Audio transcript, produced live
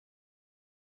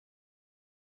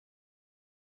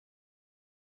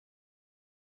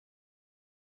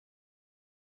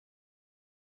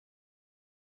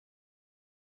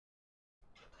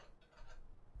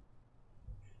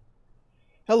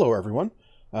Hello everyone,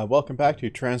 welcome back to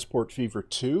Transport Fever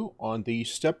 2 on the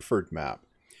Stepford map.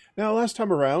 Now last time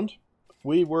around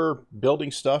we were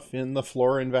building stuff in the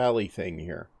Florin Valley thing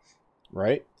here,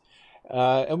 right?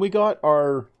 And we got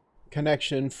our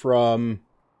connection from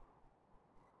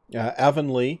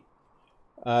Avonlea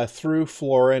through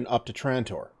Florin up to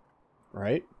Trantor,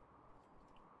 right?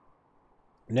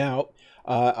 Now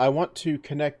I want to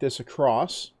connect this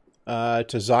across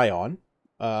to Zion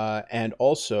and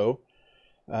also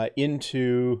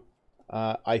into,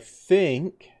 I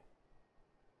think,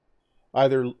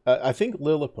 I think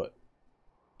Lilliput.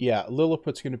 Yeah,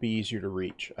 Lilliput's going to be easier to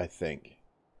reach, I think.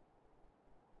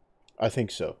 I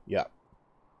think so, yeah.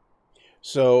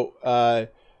 So,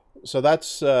 so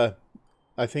that's, I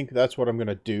think that's what I'm going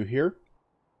to do here.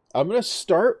 I'm going to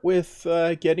start with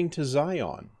getting to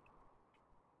Zion.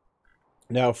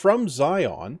 Now, from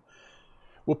Zion,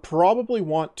 we'll probably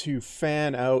want to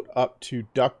fan out up to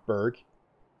Duckburg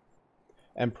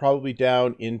and probably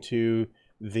down into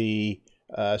the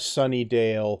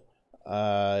Sunnydale,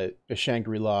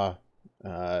 Shangri-La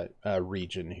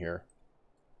region here.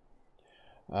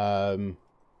 Right,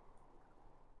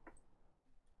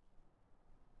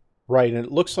 and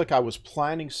it looks like I was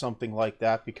planning something like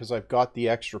that because I've got the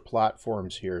extra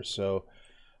platforms here, so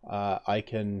I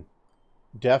can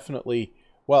definitely...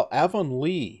 Well,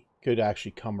 Avonlea could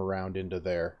actually come around into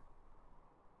there.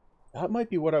 That might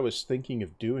be what I was thinking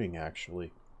of doing,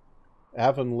 actually.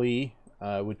 Avonlea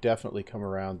would definitely come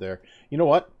around there. You know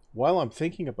what? While I'm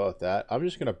thinking about that, I'm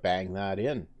just going to bang that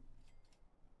in.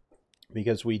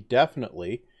 Because we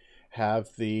definitely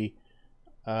have the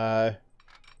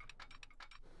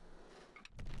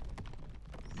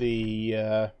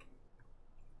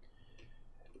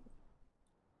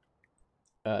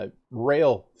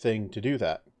rail thing to do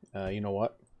that. You know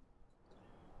what?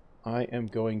 I am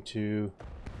going to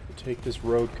take this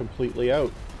road completely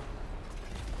out.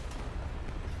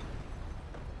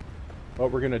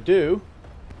 What we're going to do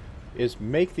is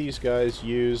make these guys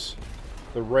use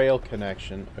the rail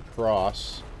connection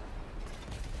across.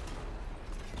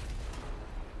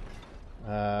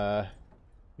 You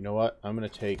know what? I'm going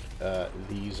to take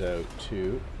these out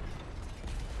too.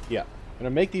 Yeah, I'm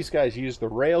going to make these guys use the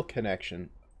rail connection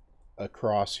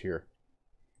across here.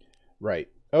 Right.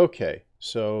 Okay.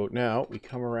 So now we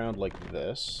come around like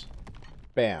this.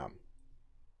 Bam.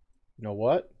 You know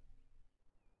what?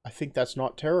 I think that's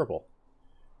not terrible.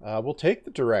 We'll take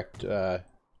the direct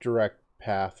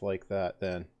path like that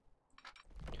then.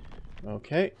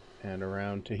 Okay, and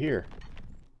around to here.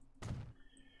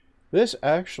 This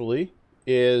actually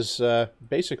is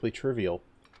basically trivial.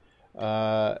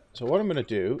 So what I'm going to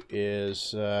do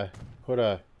is put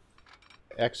a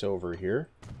X over here.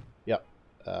 Yep.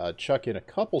 Chuck in a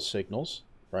couple signals,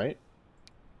 right?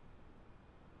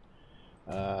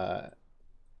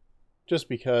 Just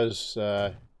because,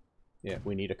 yeah,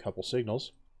 we need a couple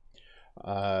signals.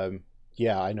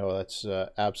 Yeah, I know, that's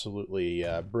absolutely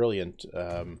brilliant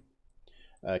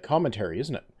commentary,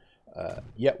 isn't it?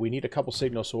 Yeah, we need a couple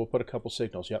signals, so we'll put a couple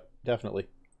signals. Yep, definitely.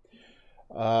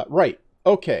 Right,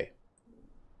 okay.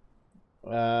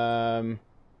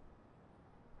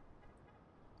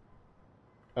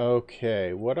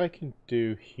 Okay, what I can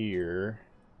do here...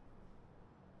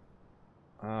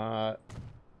 if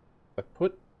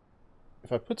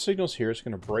I put signals here, it's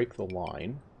going to break the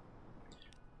line.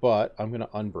 But I'm going to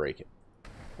unbreak it.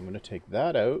 I'm going to take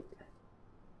that out.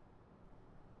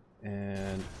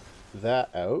 And that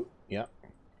out. Yep.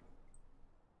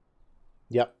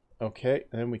 Yep. Okay.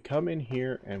 And then we come in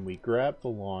here and we grab the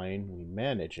line. We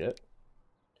manage it.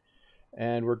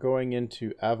 And we're going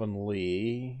into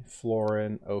Avonlea,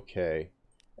 Florin. Okay.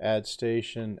 Add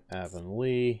station,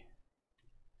 Avonlea.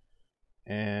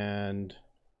 And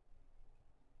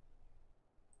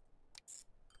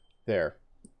there.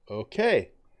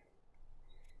 Okay.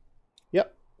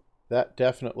 Yep, that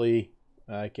definitely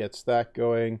gets that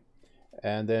going,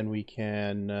 and then we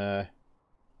can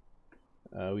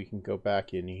go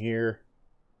back in here,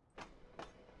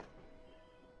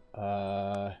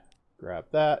 grab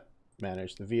that,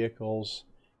 manage the vehicles,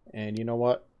 and you know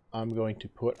what? I'm going to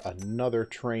put another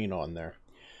train on there.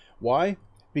 Why?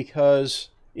 Because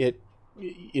we've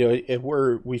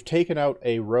taken out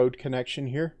a road connection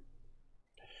here.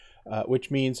 Which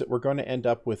means that we're going to end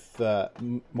up with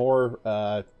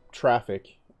more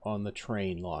traffic on the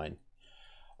train line.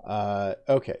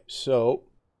 Okay, so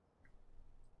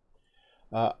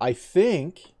I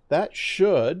think that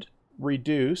should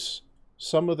reduce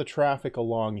some of the traffic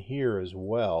along here as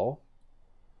well.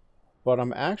 But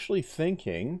I'm actually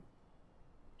thinking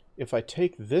if I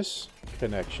take this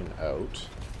connection out,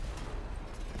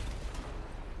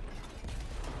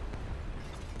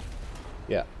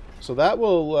 Yeah. So that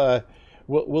will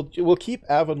we'll keep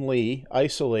Avonlea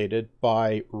isolated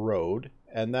by road,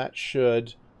 and that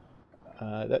should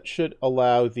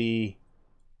allow the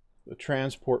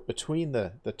transport between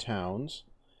the towns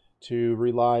to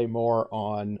rely more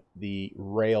on the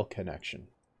rail connection.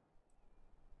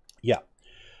 Yeah.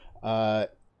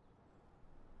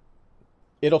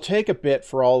 It'll take a bit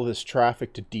for all of this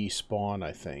traffic to despawn,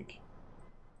 I think.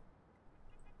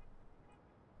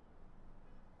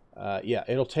 Yeah,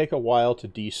 it'll take a while to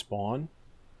despawn.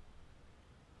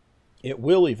 It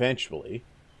will eventually,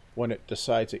 when it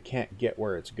decides it can't get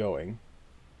where it's going.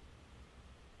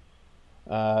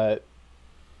 Of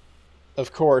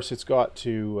course, it's got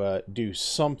to do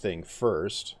something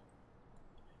first.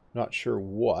 Not sure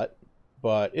what,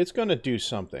 but it's going to do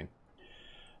something.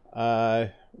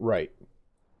 Right.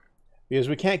 Because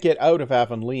we can't get out of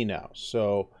Avonlea now.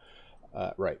 So,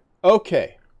 right.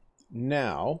 Okay.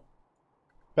 Now,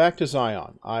 back to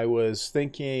Zion. I was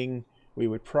thinking we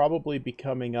would probably be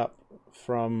coming up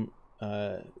from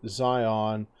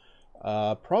Zion,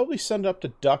 probably send up to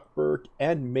Duckburg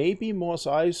and maybe Mos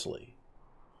Eisley.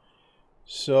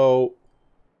 So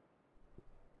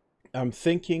I'm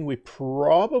thinking we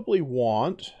probably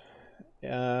want,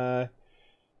 I'm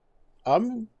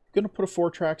going to put a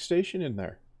 4-track station in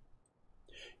there.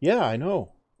 Yeah, I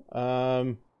know.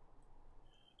 I'm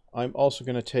also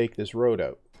going to take this road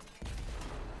out.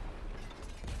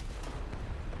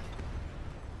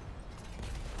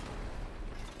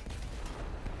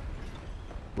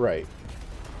 Right.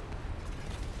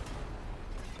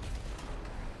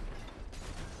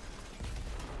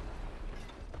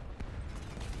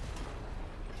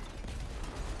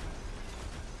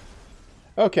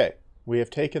 Okay, we have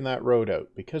taken that road out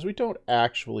because we don't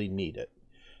actually need it.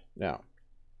 Now,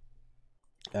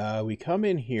 we come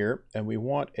in here and we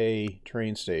want a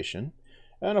train station,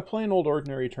 and a plain old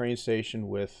ordinary train station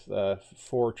with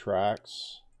 4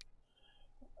 tracks.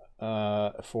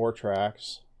 4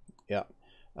 tracks. Yeah.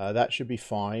 That should be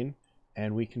fine,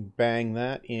 and we can bang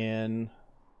that in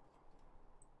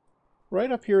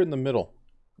right up here in the middle.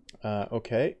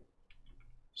 Okay,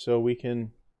 so we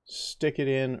can stick it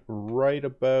in right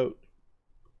about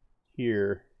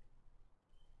here.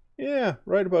 Yeah,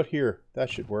 right about here. That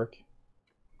should work.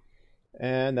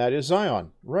 And that is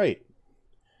Zion. Right.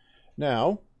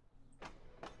 Now,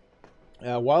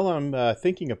 while I'm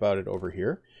thinking about it over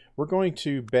here, we're going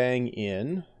to bang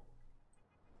in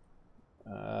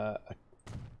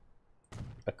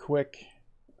a quick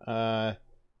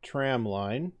tram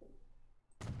line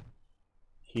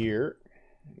here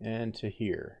and to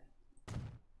here.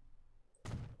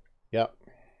 Yep.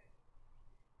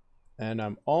 And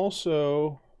I'm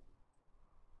also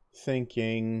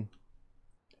thinking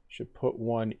should put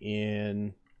one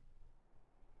in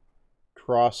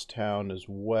Crosstown as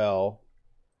well.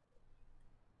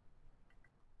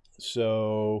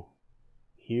 So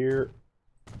here,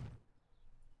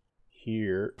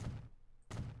 here,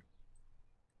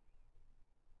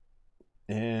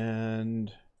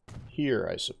 and here,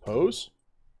 I suppose.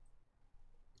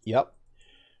 Yep.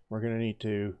 We're going to need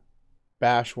to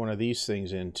bash one of these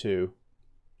things in too.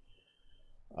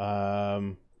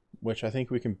 Which I think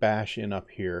we can bash in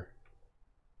up here.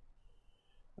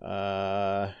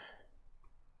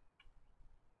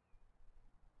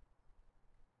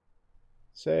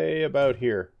 Say about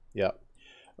here. Yep.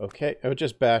 Okay, I would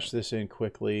just bash this in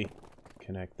quickly.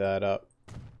 Connect that up.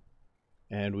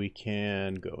 And we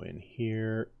can go in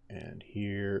here and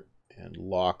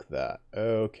lock that.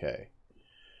 Okay.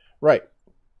 Right.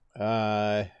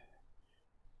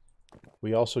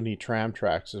 We also need tram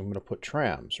tracks. I'm going to put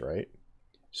trams, right?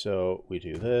 So we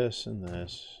do this and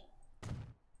this.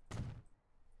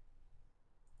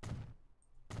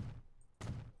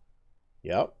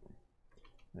 Yep.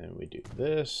 And we do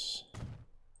this.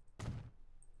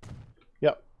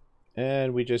 Yep.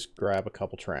 And we just grab a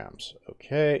couple trams.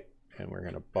 Okay. And we're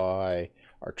going to buy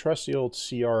our trusty old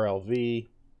CRLV.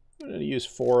 I'm going to use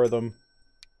 4 of them.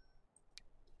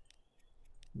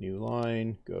 New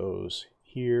line goes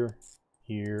here,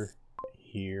 here,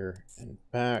 here, and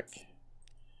back.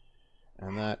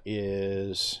 And that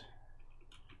is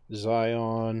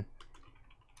Zion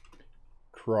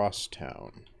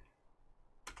Crosstown.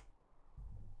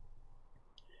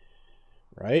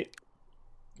 Right?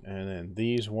 And then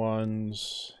these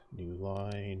ones, new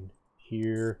line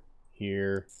here,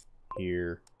 here,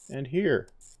 here, and here.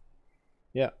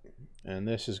 Yeah. And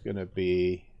this is going to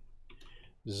be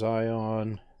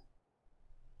Zion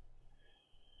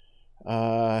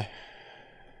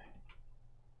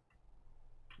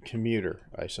commuter,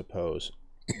 I suppose.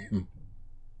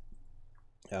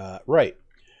 Right.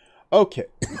 Okay.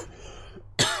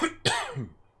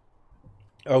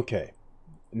 Okay.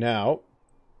 Now,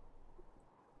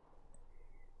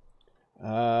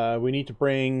 we need to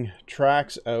bring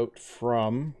tracks out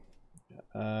from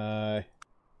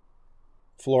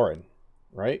Florin,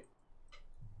 right?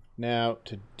 Now,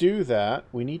 to do that,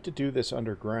 we need to do this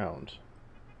underground,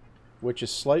 which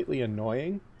is slightly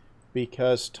annoying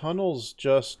because tunnels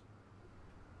just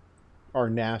are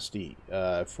nasty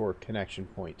for connection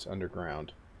points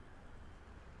underground.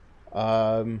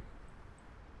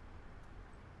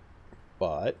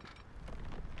 But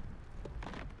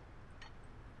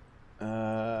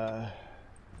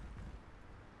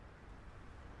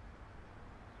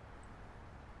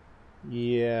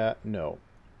yeah, no.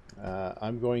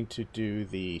 I'm going to do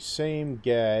the same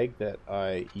gag that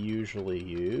I usually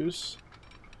use,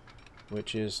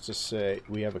 which is to say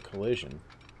we have a collision.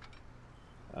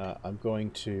 I'm going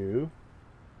to...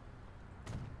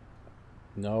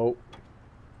 No.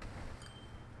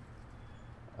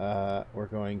 We're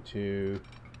going to...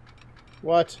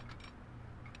 What?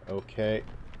 Okay.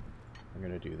 I'm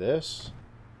going to do this.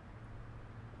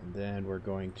 And then we're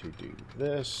going to do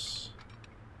this.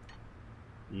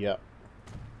 Yep.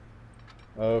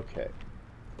 Okay.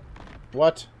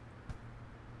 What?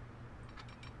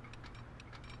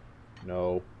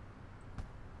 No.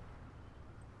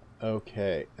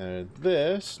 Okay, and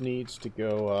this needs to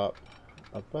go up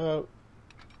about...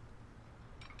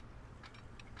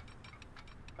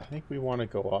 I think we want to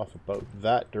go off about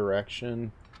that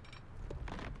direction.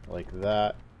 Like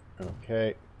that.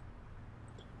 Okay.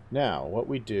 Now, what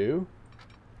we do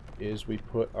is we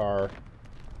put our...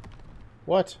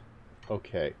 What?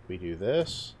 Okay, we do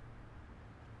this.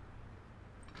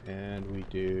 And we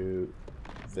do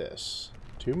this.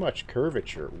 Too much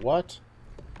curvature. What?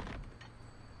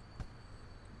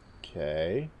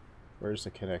 Okay. Where's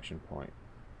the connection point?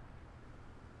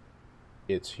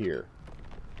 It's here.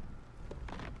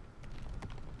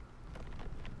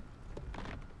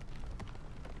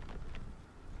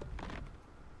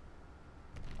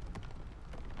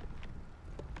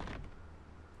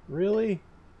 Really?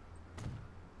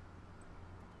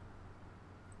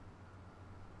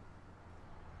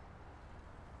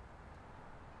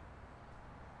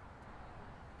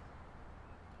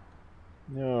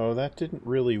 No, that didn't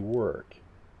really work.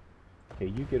 Okay,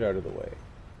 you get out of the way.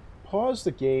 Pause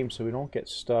the game so we don't get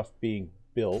stuff being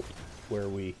built where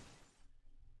we...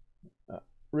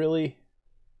 really?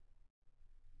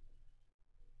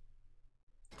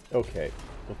 Okay,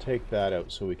 we'll take that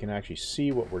out so we can actually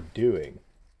see what we're doing.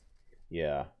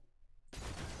 Yeah.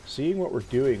 Seeing what we're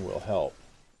doing will help.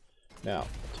 Now,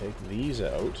 take these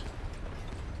out.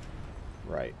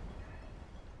 Right.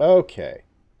 Okay.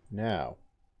 Now,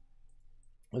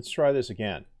 let's try this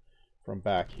again. From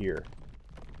back here.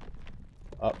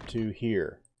 Up to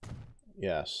here.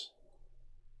 Yes.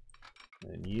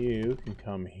 And you can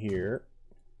come here.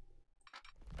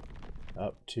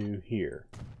 Up to here.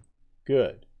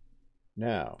 Good.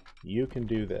 Now, you can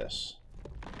do this.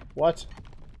 What?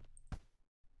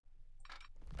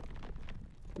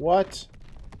 What?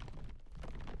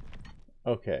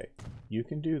 Okay, you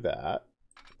can do that.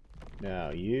 Now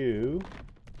you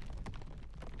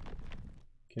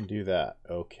can do that.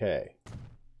 Okay.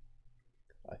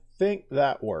 I think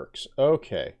that works.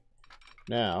 Okay.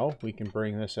 Now we can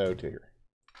bring this out here.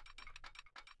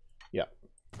 Yep.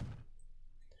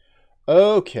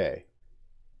 Okay.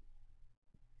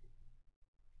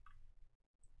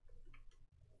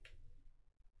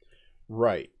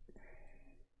 Right.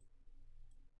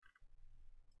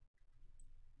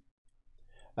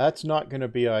 That's not going to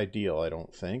be ideal, I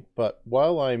don't think. But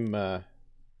while I'm...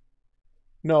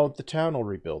 No, the town will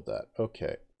rebuild that.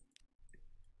 Okay.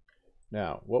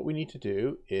 Now, what we need to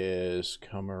do is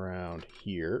come around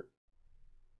here.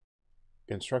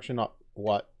 Construction up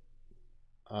what?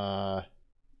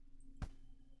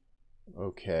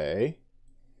 Okay.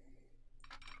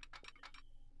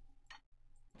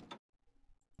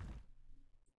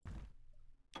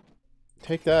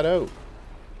 Take that out.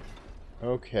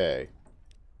 Okay.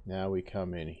 Now we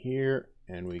come in here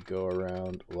and we go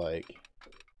around like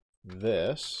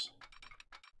this.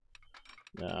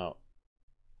 Now,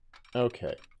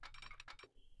 okay.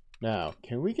 Now,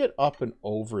 can we get up and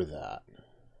over that?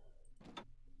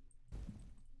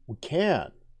 We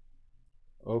can.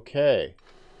 Okay.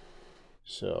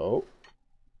 So,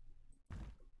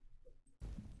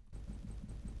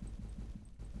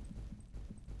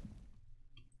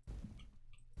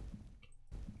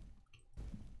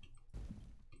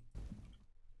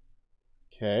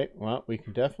 okay, well, we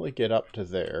can definitely get up to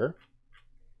there.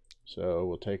 So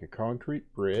we'll take a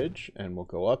concrete bridge and we'll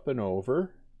go up and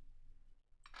over.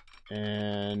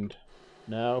 And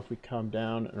now if we come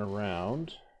down and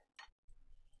around,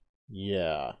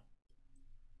 Yeah.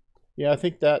 Yeah, I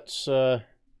think that's...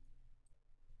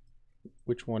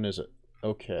 which one is it?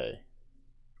 Okay.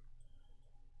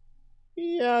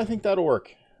 Yeah, I think that'll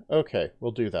work. Okay,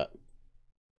 we'll do that.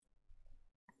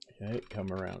 Okay,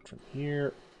 come around from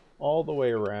here, all the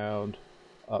way around,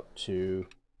 up to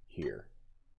here.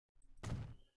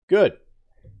 Good.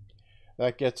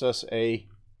 That gets us a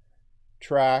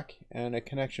track and a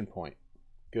connection point.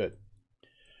 Good.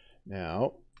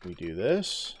 Now, we do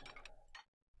this.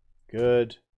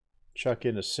 Good. Chuck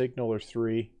in a signal or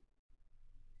 3.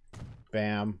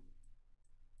 Bam.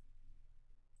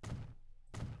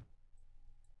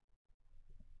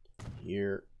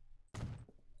 Here.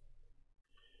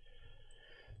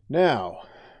 Now,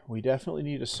 we definitely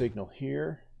need a signal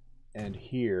here and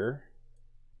here.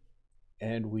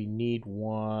 And we need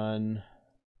one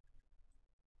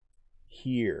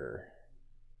here.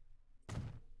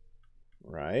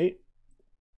 Right?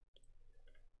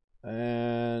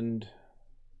 And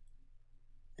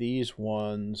these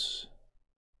ones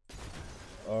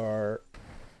are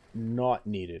not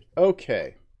needed.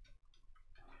 Okay.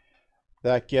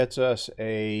 That gets us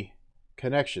a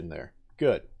connection there.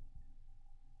 Good.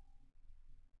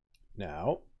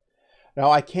 Now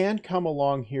I can come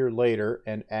along here later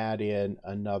and add in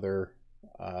another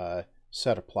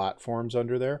set of platforms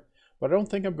under there, but I don't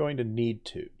think I'm going to need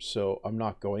to, so I'm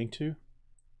not going to.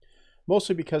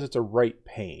 Mostly because it's a right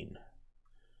pane.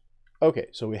 Okay,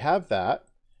 so we have that,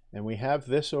 and we have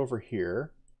this over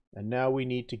here, and now we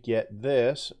need to get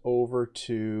this over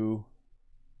to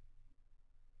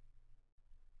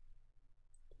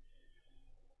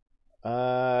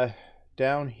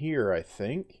down here, I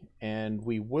think, and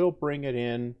we will bring it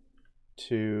in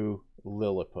to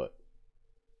Lilliput.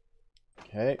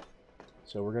 Okay,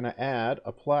 so we're going to add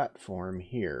a platform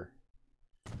here.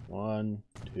 1,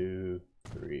 2,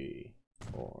 3,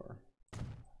 4,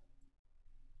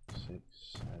 6,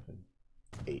 7,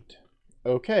 8.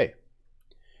 Okay,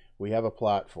 we have a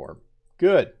platform.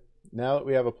 Good. Now that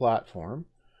we have a platform,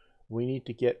 we need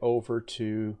to get over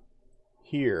to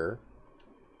here.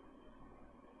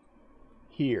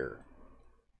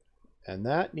 And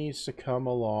that needs to come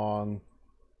along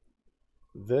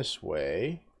this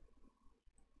way.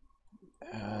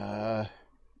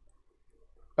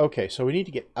 Okay, so we need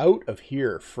to get out of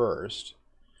here first,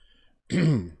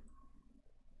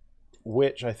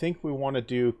 which I think we want to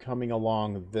do coming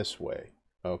along this way.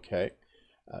 Okay,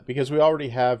 because we already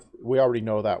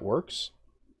know that works.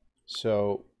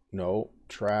 So no,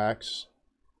 tracks.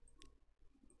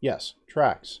 Yes,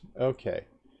 tracks. Okay.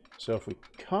 So if we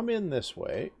come in this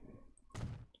way,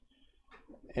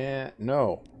 and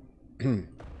no,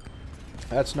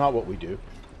 that's not what we do.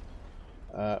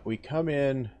 We come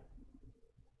in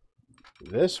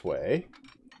this way,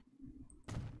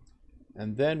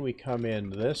 and then we come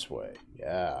in this way.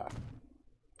 Yeah.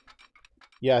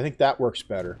 Yeah, I think that works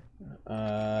better.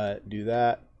 Do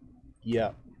that.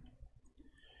 Yep.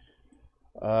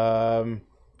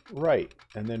 Right,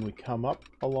 and then we come up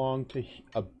along to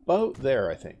about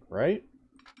there, I think, right?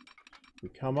 We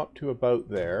come up to about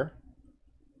there.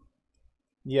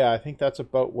 Yeah, I think that's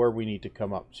about where we need to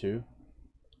come up to.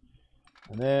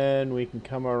 And then we can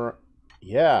come around.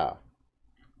 Yeah.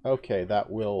 Okay, that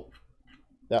will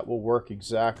work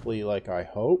exactly like I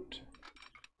hoped.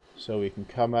 So we can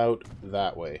come out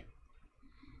that way.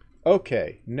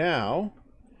 Okay, now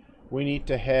we need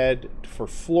to head for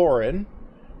Florin,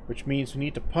 which means we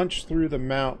need to punch through the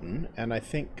mountain and I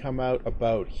think come out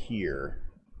about here.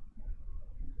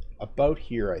 About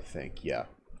here, I think, yeah.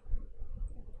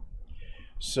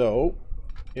 So,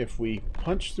 if we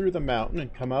punch through the mountain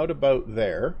and come out about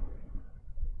there...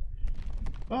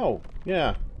 Oh,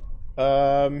 yeah.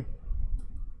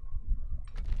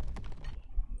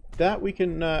 That we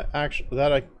can actually...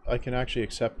 That I can actually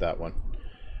accept that one.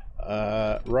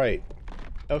 Right.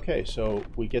 Okay, so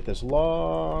we get this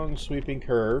long sweeping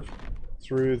curve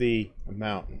through the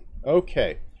mountain.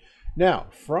 Okay, now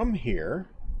from here,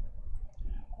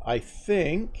 I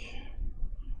think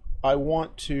I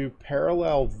want to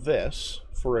parallel this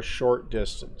for a short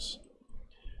distance,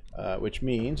 which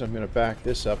means I'm going to back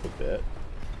this up a bit.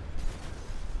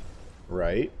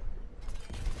 Right.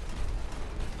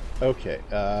 Okay,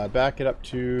 back it up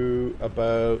to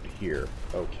about here.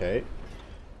 Okay,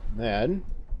 then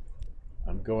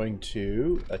I'm going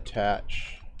to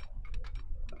attach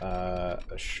a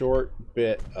short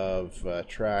bit of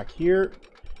track here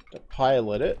to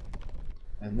pilot it,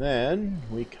 and then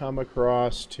we come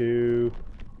across to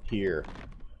here.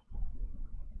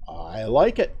 I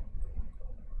like it.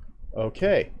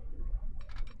 Okay.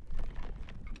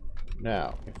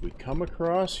 Now, if we come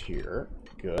across here,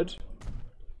 good.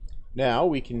 Now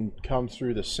we can come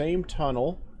through the same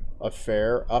tunnel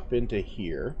affair up into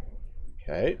here.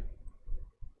 Okay.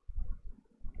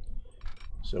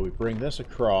 So we bring this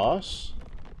across.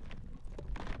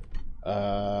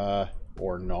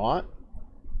 Or not.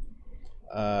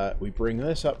 We bring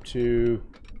this up to...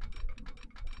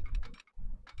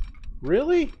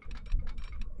 Really?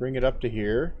 Bring it up to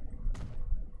here.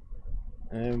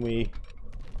 And we...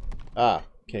 Ah,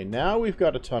 okay, now we've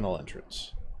got a tunnel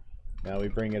entrance. Now we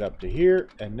bring it up to here,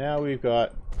 and now we've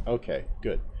got... Okay,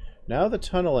 good. Now the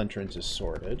tunnel entrance is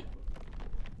sorted.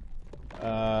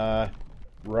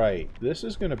 Right. This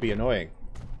is going to be annoying.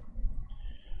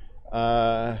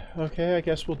 Okay, I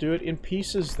guess we'll do it in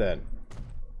pieces then.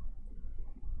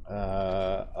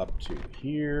 Up to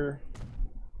here.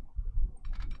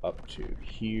 Up to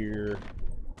here.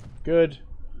 Good.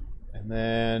 And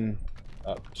then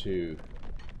up to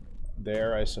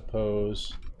there, I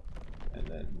suppose. And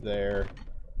then there.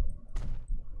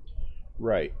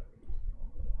 Right.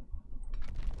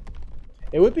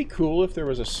 It would be cool if there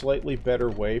was a slightly better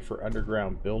way for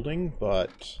underground building,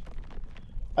 but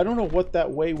I don't know what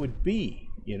that way would be,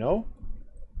 you know?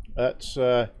 That's,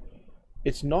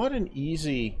 it's not an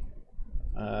easy,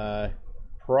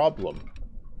 problem.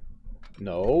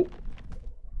 No.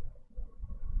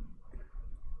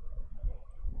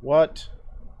 What?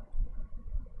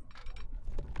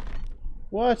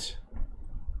 What?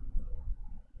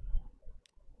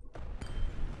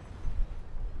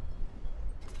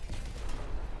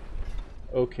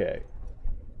 Okay.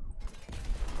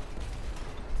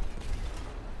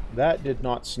 That did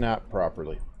not snap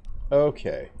properly.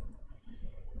 Okay.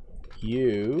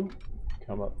 You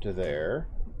come up to there.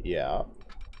 Yeah.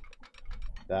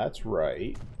 That's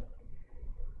right.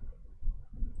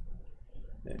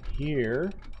 And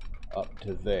here, up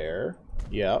to there.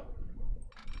 Yep.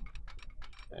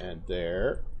 And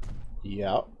there.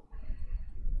 Yep.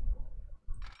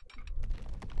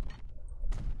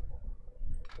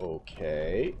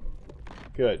 Okay.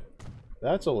 Good.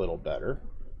 That's a little better.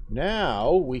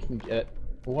 Now we can get...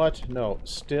 What? No.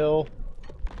 Still...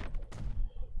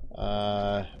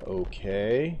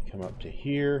 Okay. Come up to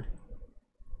here.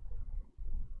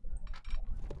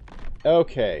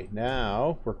 Okay.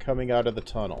 Now we're coming out of the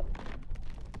tunnel.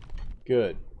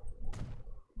 Good.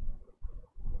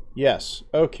 Yes.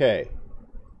 Okay.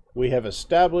 We have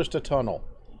established a tunnel.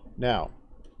 Now...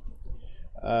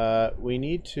 we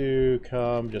need to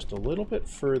come just a little bit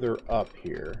further up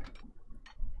here.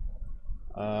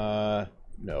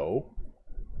 No.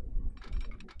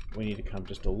 We need to come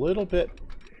just a little bit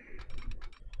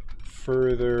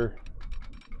further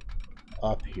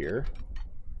up here.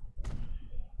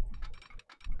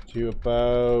 To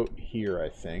about here, I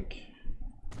think.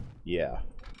 Yeah.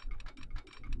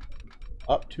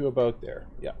 Up to about there.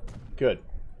 Yeah. Good.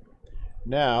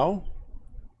 Now...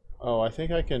 Oh, I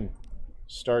think I can...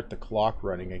 start the clock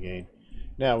running again.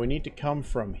 Now we need to come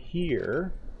from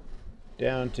here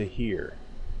down to here,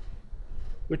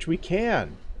 which we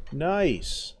can.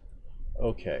 Nice.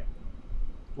 Okay,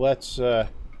 let's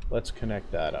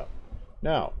connect that up.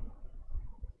 Now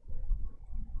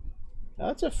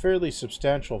that's a fairly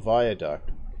substantial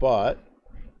viaduct, but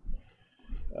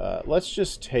let's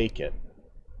just take it.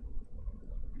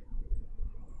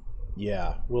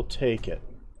 Yeah, we'll take it.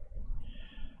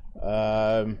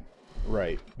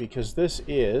 Right, because this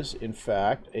is, in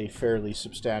fact, a fairly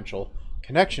substantial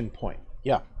connection point.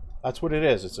 Yeah, that's what it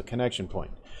is. It's a connection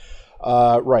point.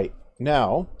 Right,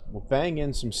 now, we'll bang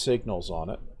in some signals on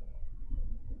it.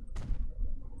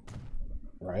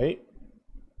 Right.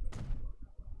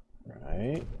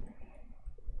 Right.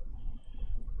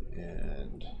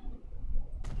 And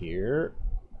here.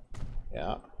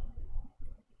 Yeah.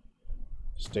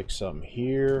 Stick some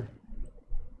here.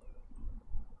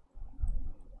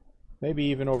 Maybe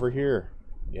even over here.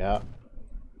 Yeah.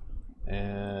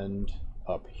 And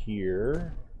up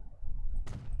here.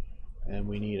 And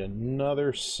we need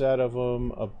another set of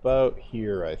them about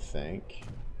here, I think.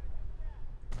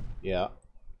 Yeah.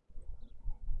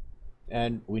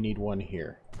 And we need one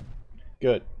here.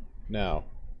 Good. Now.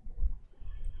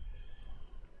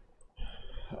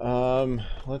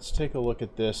 Let's take a look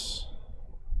at this.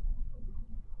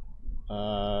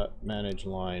 Manage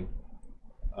line.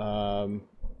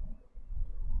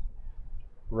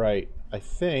 Right. I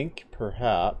think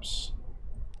perhaps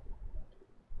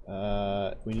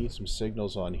we need some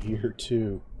signals on here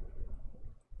too.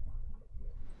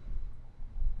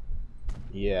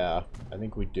 Yeah, I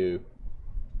think we do.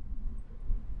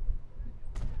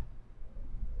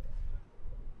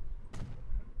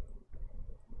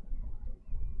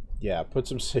 Yeah, put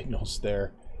some signals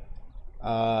there.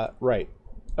 Right.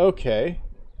 Okay.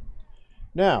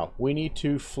 Now, we need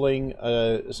to fling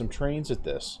some trains at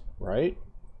this, right?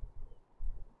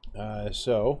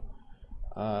 So,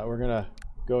 we're going to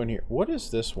go in here. What is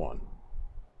this one?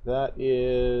 That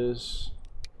is...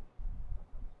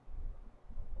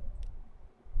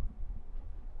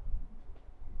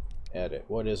 Edit.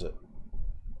 What is it?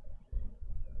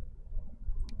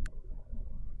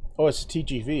 Oh, it's a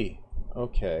TGV.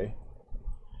 Okay.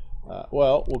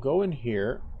 Well, we'll go in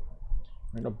here.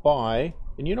 We're going to buy.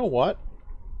 And you know what?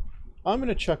 I'm going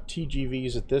to chuck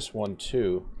TGVs at this one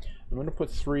too. I'm going to put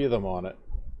 3 of them on it.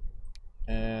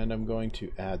 And I'm going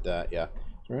to add that, yeah.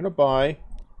 So we're going to buy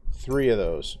 3 of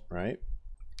those, right?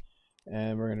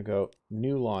 And we're going to go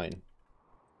new line.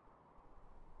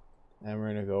 And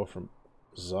we're going to go from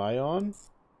Zion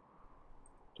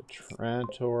to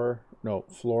Trantor, no,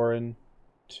 Florin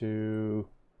to,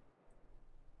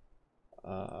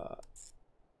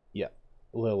 yeah,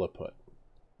 Lilliput.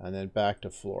 And then back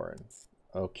to Florin.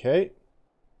 Okay.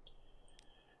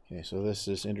 Okay, so this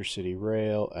is Intercity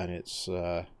Rail, and it's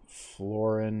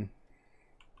Florin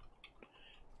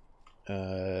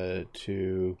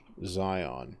to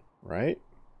Zion, right?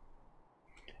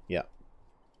 Yeah.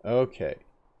 Okay.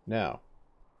 Now,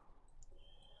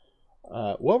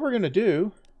 what we're going to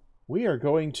do, we are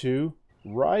going to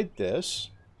ride this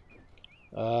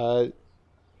up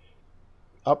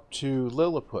to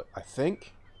Lilliput, I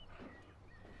think.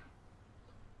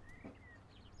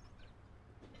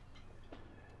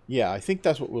 Yeah, I think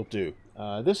that's what we'll do.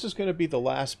 This is going to be the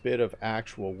last bit of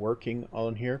actual working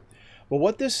on here. But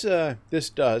what this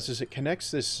does is it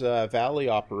connects this valley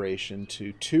operation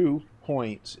to 2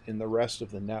 points in the rest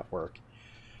of the network.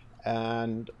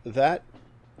 And that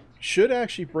should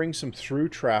actually bring some through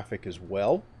traffic as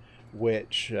well,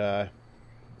 which, you know,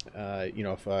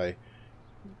 if I'm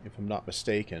not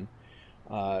mistaken,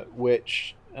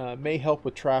 which may help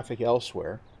with traffic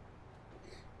elsewhere.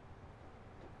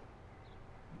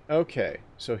 Okay,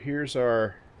 so here's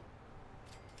our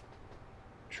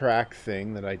track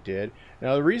thing that I did.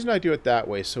 Now the reason I do it that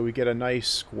way, so we get a nice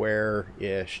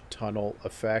square-ish tunnel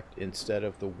effect instead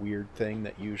of the weird thing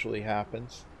that usually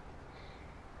happens.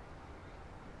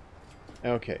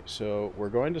 Okay, so we're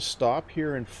going to stop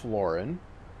here in Florin.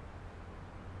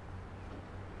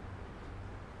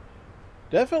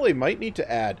 Definitely might need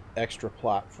to add extra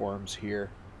platforms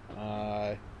here.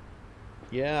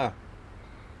 Yeah.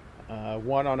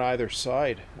 1 on either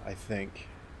side, I think.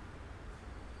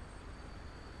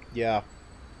 Yeah.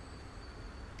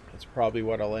 That's probably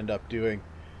what I'll end up doing.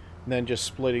 And then just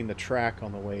splitting the track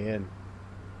on the way in.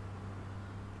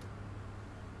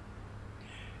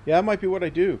 Yeah, that might be what I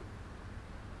do.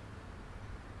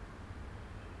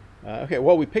 Okay,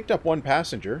 well, we picked up 1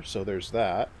 passenger, so there's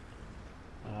that.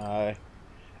 I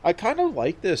kind of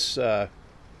like this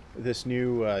this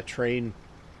new train.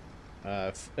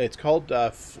 It's called,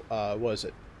 what is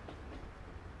it?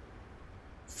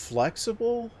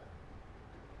 Flexible?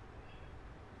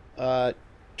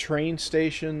 Train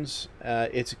stations.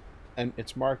 It's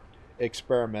marked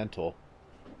experimental.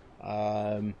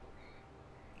 I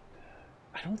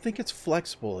don't think it's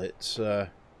flexible. It's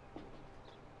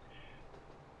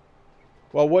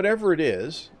well, whatever it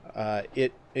is,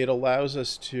 it allows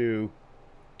us to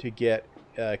get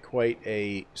quite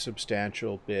a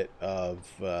substantial bit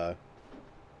of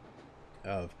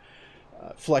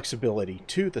flexibility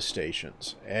to the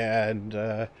stations, and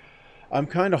I'm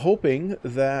kind of hoping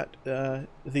that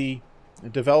the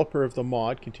developer of the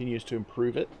mod continues to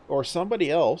improve it, or somebody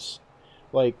else,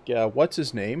 like what's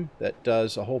his name, that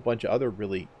does a whole bunch of other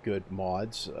really good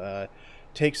mods,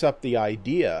 takes up the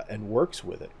idea and works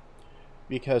with it.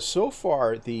 Because so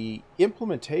far the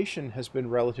implementation has been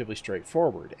relatively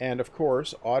straightforward, and of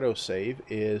course autosave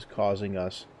is causing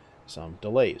us some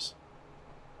delays.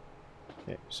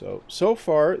 Okay, so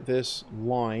far this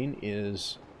line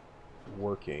is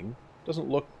working. Doesn't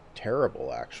look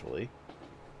terrible, actually.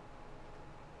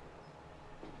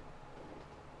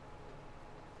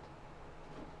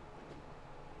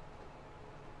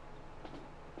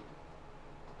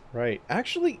 Right.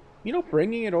 Actually, you know,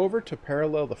 bringing it over to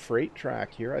parallel the freight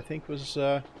track here, I think was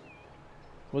the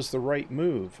right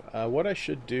move. What I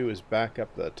should do is back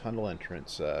up the tunnel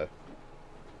entrance a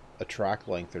track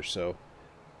length or so.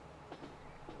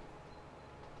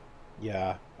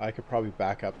 Yeah, I could probably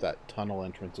back up that tunnel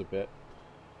entrance a bit.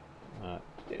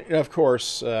 And of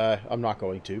course, I'm not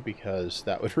going to, because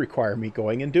that would require me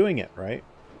going and doing it, right?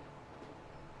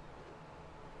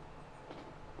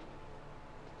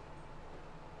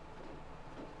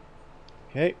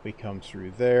 Okay, we come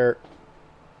through there.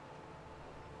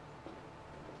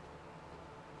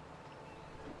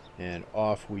 And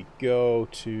off we go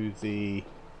to the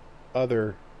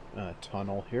other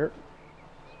tunnel here.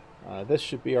 This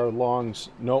should be our longs.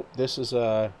 Nope, this is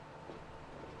a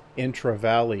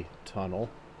intra-valley tunnel.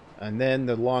 And then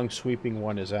the long sweeping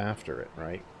one is after it,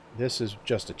 right? This is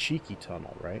just a cheeky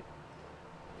tunnel, right?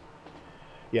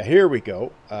 Yeah, here we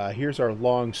go. Here's our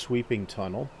long sweeping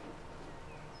tunnel.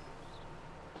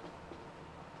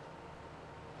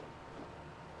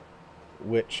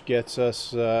 Which gets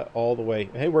us all the way...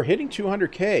 Hey, we're hitting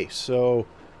 200K, so...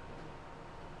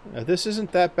 this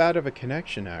isn't that bad of a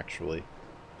connection, actually.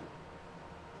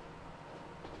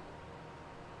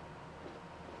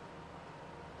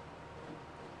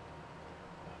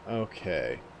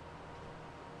 Okay.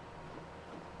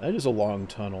 That is a long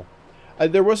tunnel.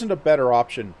 There wasn't a better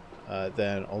option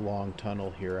than a long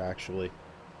tunnel here, actually.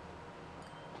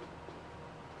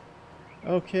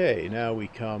 Okay, now we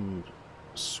come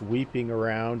sweeping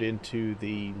around into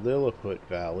the Lilliput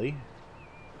Valley.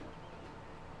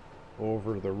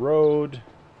 Over the road.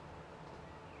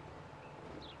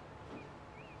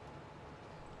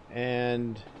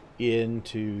 And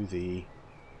into the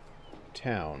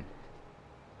town.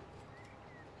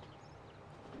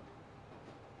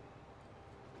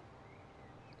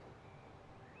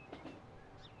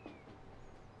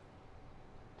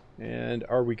 And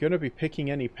are we going to be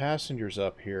picking any passengers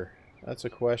up here? That's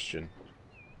a question.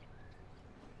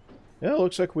 Yeah, it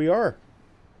looks like we are.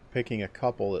 Picking a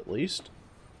couple at least.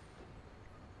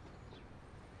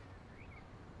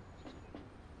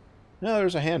 No,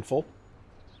 there's a handful.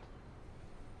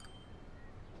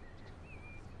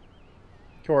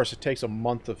 Of course, it takes a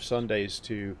month of Sundays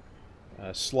to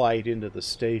slide into the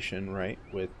station, right,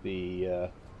 with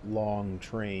the long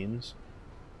trains.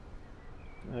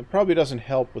 It probably doesn't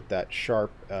help with that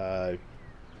sharp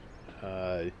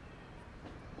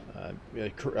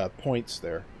points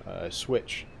there,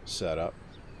 switch setup.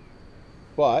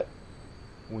 But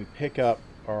we pick up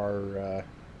our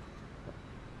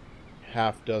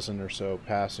half dozen or so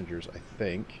passengers, I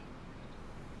think.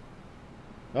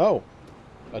 Oh,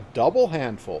 a double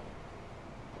handful.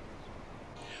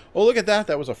 Oh, look at that.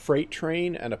 That was a freight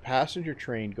train and a passenger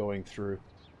train going through.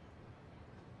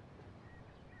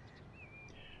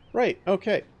 Right,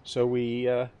 okay. So we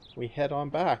head on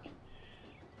back.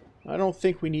 I don't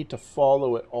think we need to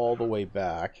follow it all the way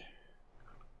back.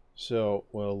 So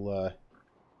we'll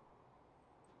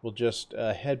just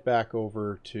head back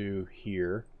over to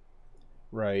here.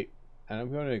 Right. And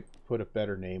I'm going to put a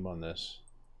better name on this.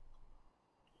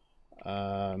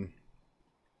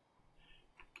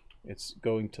 It's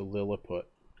going to Lilliput.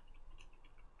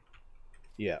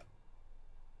 Yeah.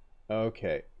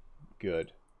 Okay.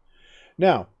 Good.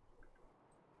 Now,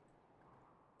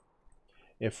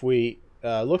 if we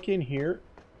look in here,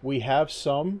 we have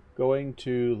some going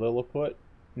to Lilliput,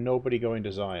 nobody going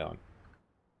to Zion.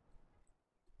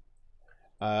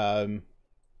 But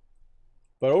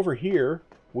over here,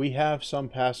 we have some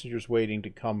passengers waiting to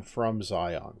come from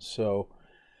Zion. So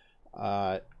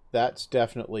that's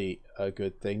definitely a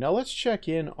good thing. Now let's check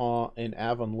in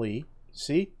Avonlea.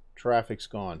 See, traffic's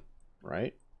gone,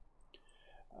 right?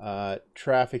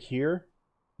 Traffic here,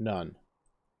 none.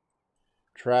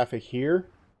 Traffic here,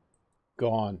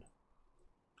 gone.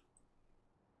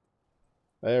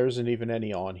 There isn't even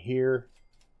any on here.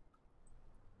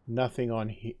 Nothing on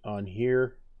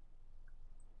here.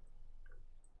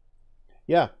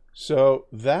 Yeah, so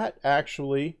that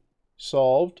actually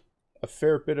solved a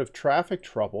fair bit of traffic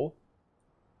trouble.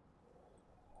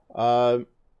 I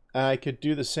could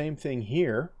do the same thing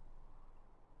here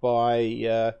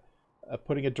by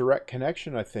putting a direct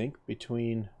connection, I think,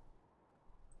 between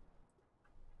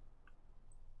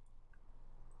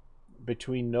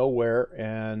nowhere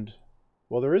and,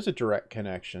 well, there is a direct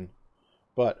connection,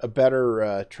 but a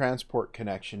better transport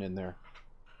connection in there.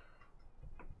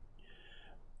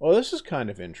 Well, this is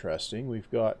kind of interesting. We've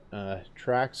got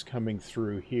tracks coming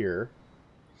through here.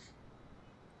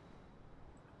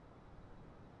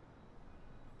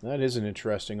 That is an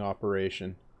interesting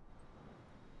operation.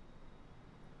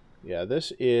 Yeah,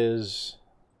 this is...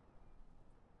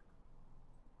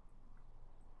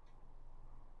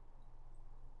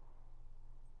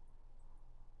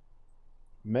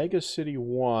 Mega City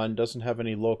 1 doesn't have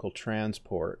any local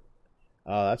transport.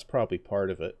 That's probably part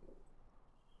of it.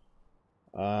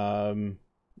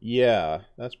 Yeah,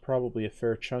 that's probably a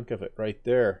fair chunk of it right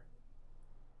there.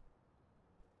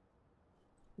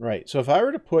 Right, so if I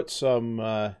were to put some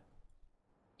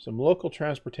local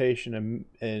transportation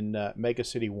in Mega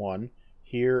City 1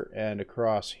 here and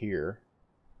across here.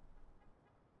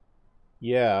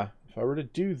 Yeah, if I were to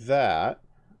do that,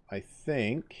 I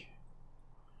think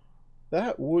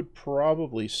that would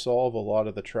probably solve a lot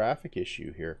of the traffic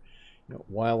issue here. You know,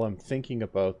 while I'm thinking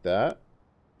about that,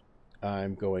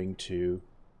 I'm going to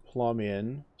plumb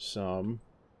in some...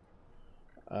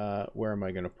 where am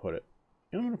I going to put it?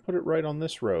 I'm going to put it right on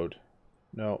this road.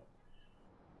 No.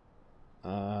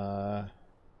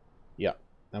 Yeah,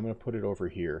 I'm going to put it over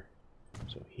here.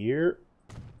 So here,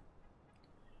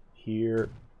 here,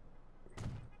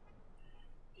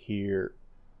 here,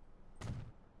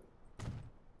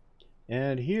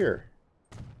 and here.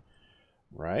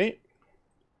 Right?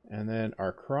 And then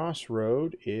our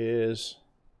crossroad is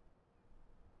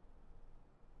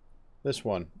this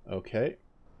one. Okay.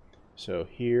 So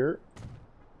here,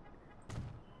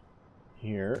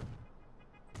 here,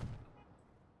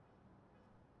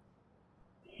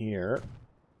 here,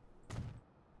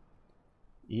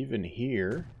 even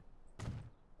here,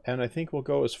 and I think we'll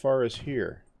go as far as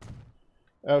here.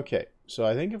 Okay, so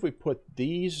I think if we put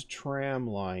these tram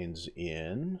lines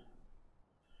in,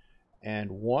 and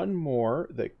one more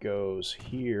that goes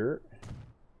here,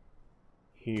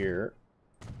 here,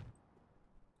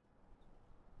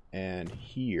 and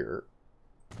here.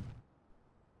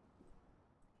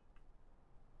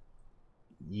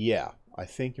 Yeah, I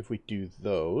think if we do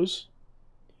those,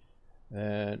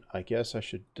 then I guess I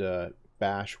should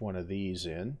bash one of these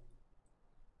in.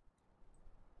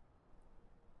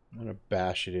 I'm going to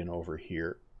bash it in over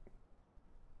here.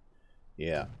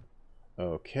 Yeah.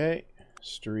 Okay.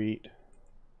 Street.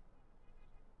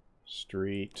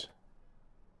 Street.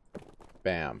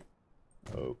 Bam.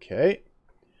 Okay.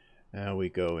 Now we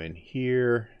go in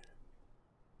here.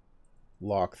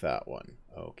 Lock that one.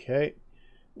 Okay.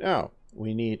 Now,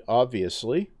 we need,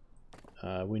 obviously,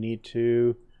 we need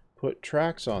to put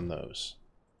tracks on those.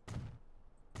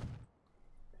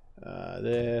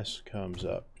 This comes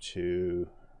up to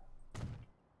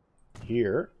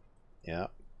here. Yeah.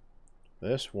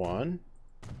 This one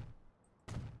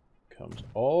comes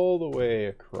all the way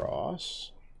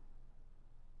across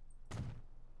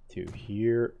to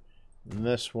here. And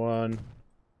this one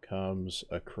comes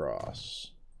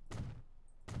across.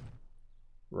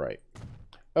 Right.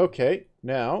 Okay,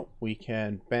 now we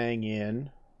can bang in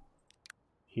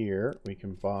here. We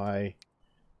can buy,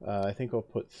 I think I'll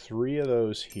put 3 of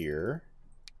those here.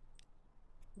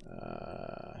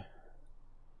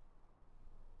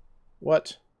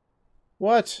 What?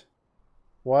 What?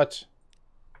 What?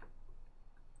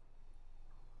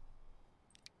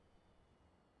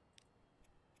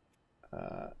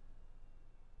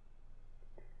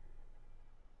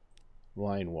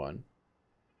 Line 1.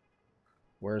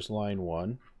 Where's line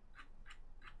 1?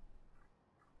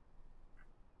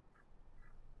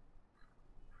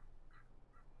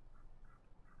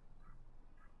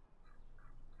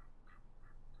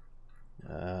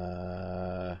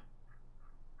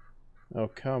 Oh,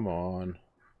 come on.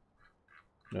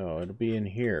 No, it'll be in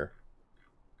here.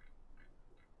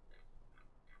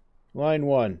 Line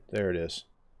 1. There it is.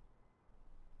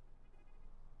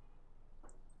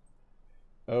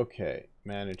 Okay.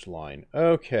 Manage line.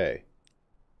 Okay.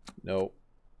 Nope.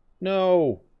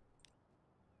 No!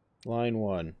 Line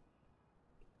 1.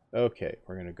 Okay.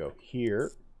 We're going to go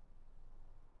here,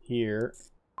 here,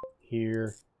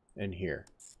 here, and here.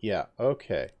 Yeah.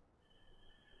 Okay.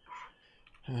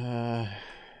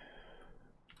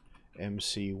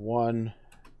 MC1.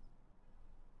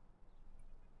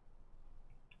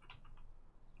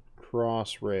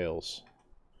 Cross rails.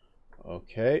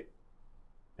 Okay.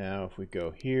 Now if we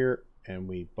go here and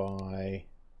we buy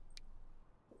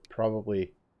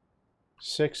probably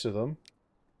 6 of them.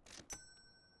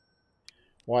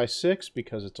 Why 6?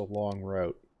 Because it's a long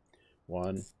route.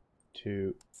 1,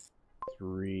 2,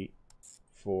 3,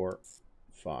 4,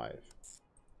 5.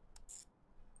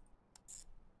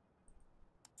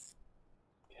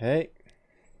 Okay.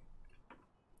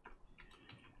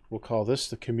 We'll call this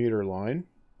the commuter line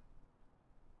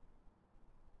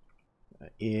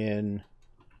in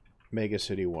Mega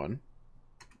City 1,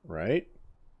 right?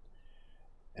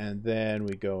 And then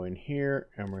we go in here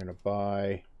and we're going to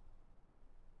buy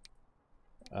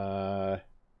 5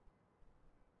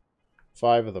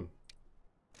 of them.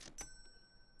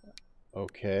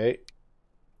 Okay.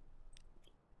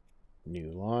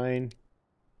 New line.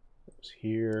 Goes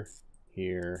here,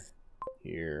 here,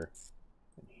 here,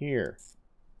 and here.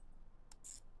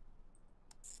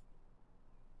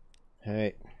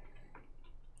 Hey.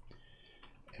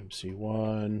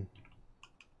 MC1.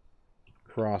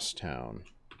 Crosstown.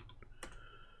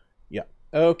 Yeah.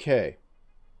 Okay.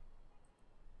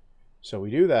 So we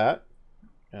do that.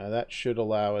 That should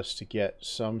allow us to get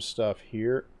some stuff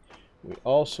here. We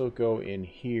also go in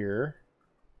here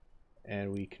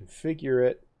and we configure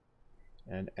it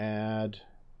and add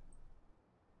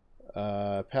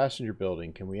passenger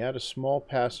building. Can we add a small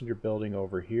passenger building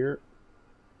over here?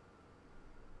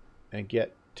 and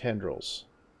get tendrils.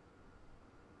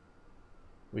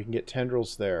 We can get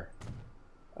tendrils there.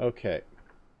 Okay.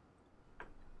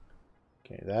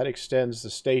 Okay, that extends the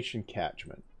station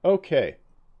catchment. Okay.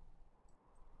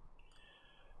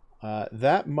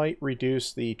 That might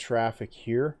reduce the traffic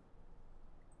here.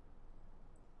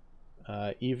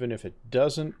 Even if it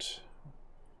doesn't,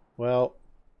 well,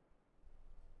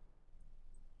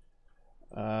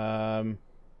 there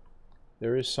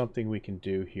is something we can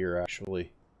do here,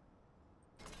 actually.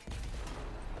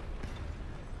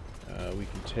 We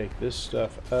can take this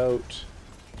stuff out.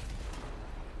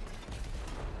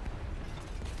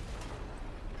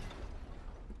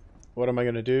 What am I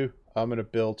going to do? I'm going to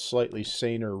build slightly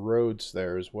saner roads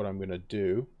there is what I'm going to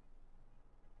do.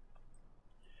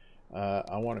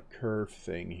 I want a curve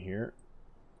thing here.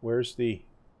 Where's the...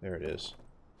 There it is.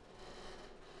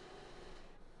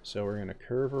 So we're going to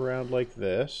curve around like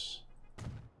this.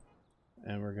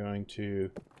 And we're going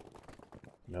to...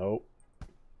 Nope.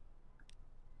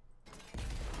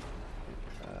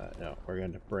 No, we're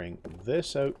going to bring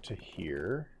this out to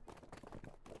here.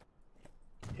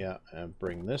 Yeah, and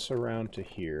bring this around to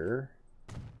here.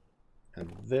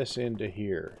 And this into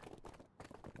here.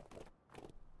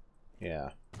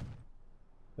 Yeah.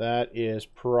 That is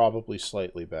probably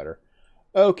slightly better.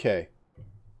 Okay.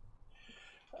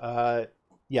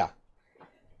 Yeah.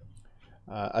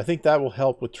 I think that will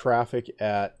help with traffic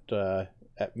at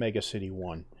Mega City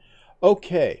 1.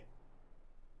 Okay.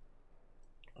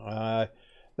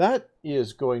 That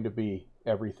is going to be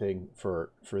everything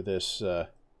for this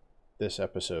this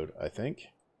episode, I think.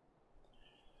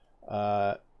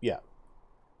 Yeah.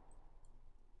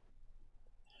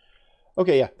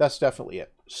 Okay, yeah, that's definitely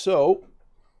it. So,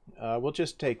 we'll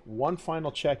just take one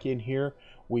final check in here.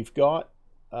 We've got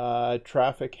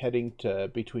traffic heading to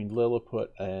between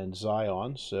Lilliput and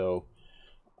Zion, so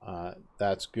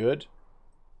that's good.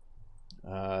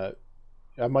 I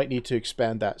might need to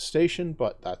expand that station,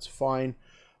 but that's fine.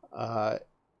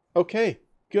 Okay,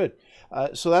 good.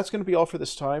 So that's going to be all for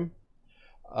this time.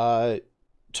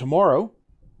 Tomorrow,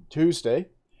 Tuesday,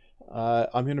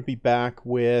 I'm going to be back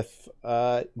with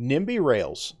NIMBY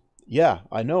Rails. Yeah,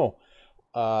 I know.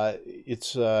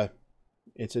 It's a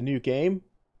new game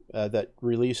that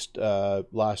released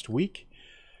last week,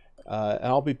 and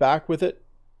I'll be back with it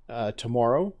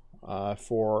tomorrow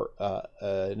for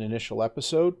an initial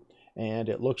episode. And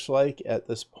it looks like at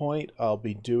this point I'll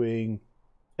be doing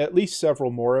at least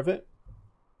several more of it,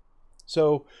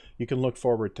 so you can look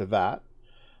forward to that.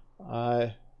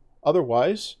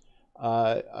 Otherwise,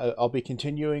 I'll be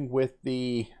continuing with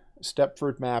the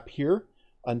Stepford map here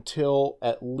until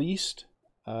at least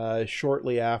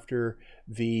shortly after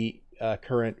the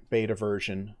current beta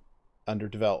version under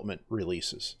development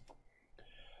releases.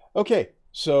 Okay,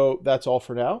 so that's all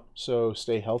for now, so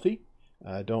stay healthy.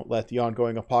 Don't let the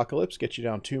ongoing apocalypse get you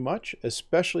down too much,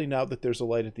 especially now that there's a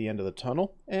light at the end of the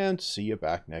tunnel, and see you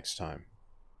back next time.